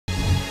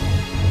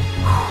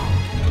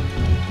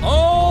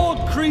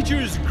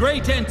creatures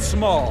great and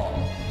small,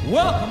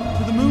 welcome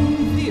to the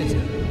Moon Theater.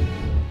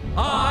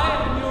 I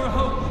am your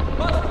host,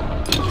 Buster.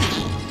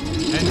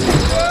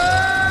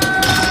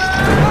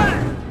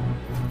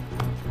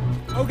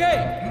 And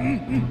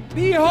okay,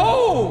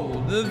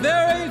 behold the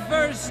very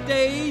first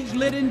stage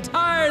lit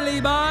entirely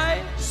by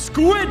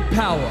squid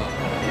power.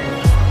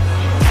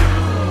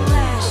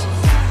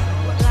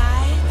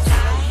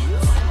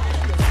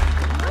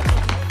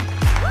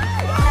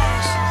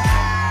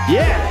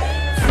 Yeah!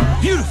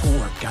 Beautiful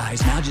work, guys.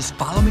 Now just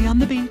follow me on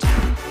the beat.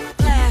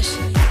 Flash,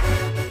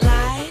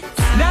 lights.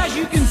 And as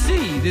you can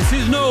see, this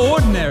is no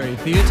ordinary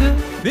theater.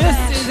 This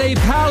is a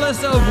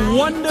palace of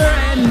wonder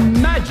and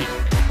magic.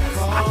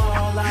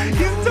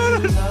 He's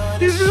done it!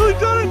 He's really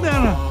done it,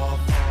 Nana!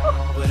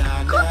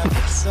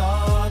 Goodness.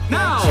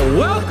 Now,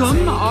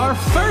 welcome our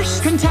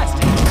first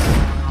contestant.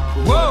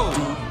 Whoa!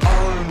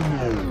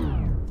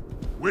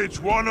 Which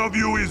one of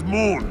you is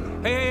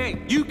Moon?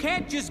 Hey, you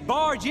can't just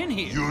barge in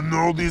here. You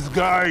know this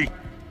guy?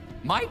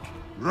 Mike?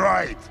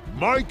 Right.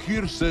 Mike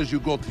here says you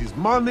got his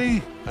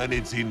money, and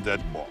it's in that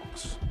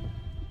box.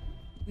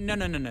 No.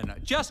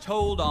 Just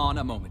hold on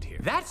a moment here.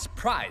 That's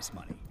prize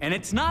money, and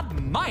it's not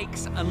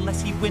Mike's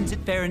unless he wins it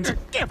fair and...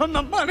 Give him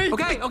the money!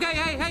 Okay,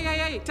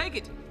 hey, take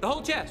it. The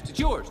whole chest, it's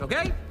yours,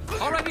 okay?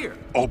 All right here.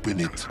 Open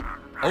it.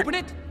 Open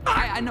it?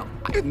 I know.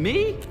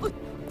 Me?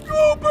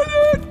 Open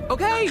it!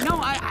 Okay, no,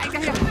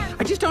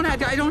 I just don't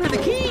have, I don't have the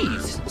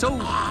keys. So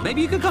maybe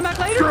you could come back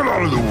later? Get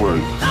out of the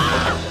way!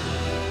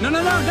 No,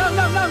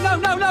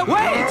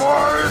 wait!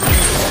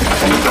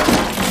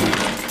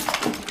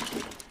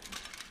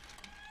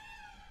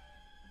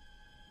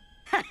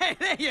 Hey,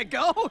 there you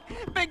go!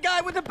 Big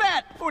guy with a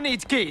bat! Who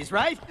needs keys,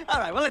 right? All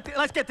right, well,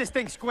 let's get this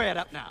thing squared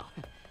up now.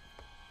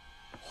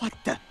 What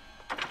the?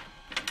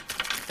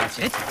 That's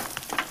it?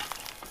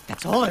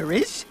 That's all there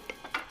is?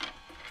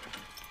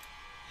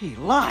 He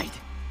lied.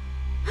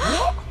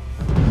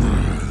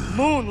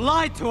 Moon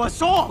lied to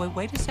us all.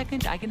 Wait a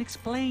second, I can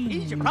explain.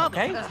 He's your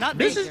problem. Okay? That's not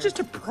This me. is just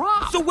a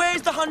prop. So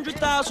where's the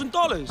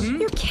 $100,000?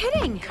 You're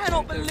kidding. I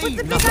don't believe What's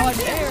the it. big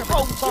idea?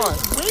 Hold on.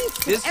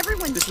 Wait,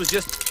 everyone. This was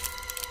just...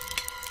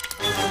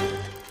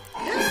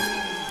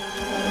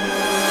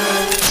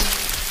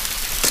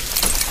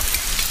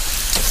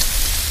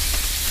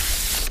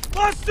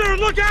 Buster,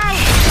 look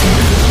out!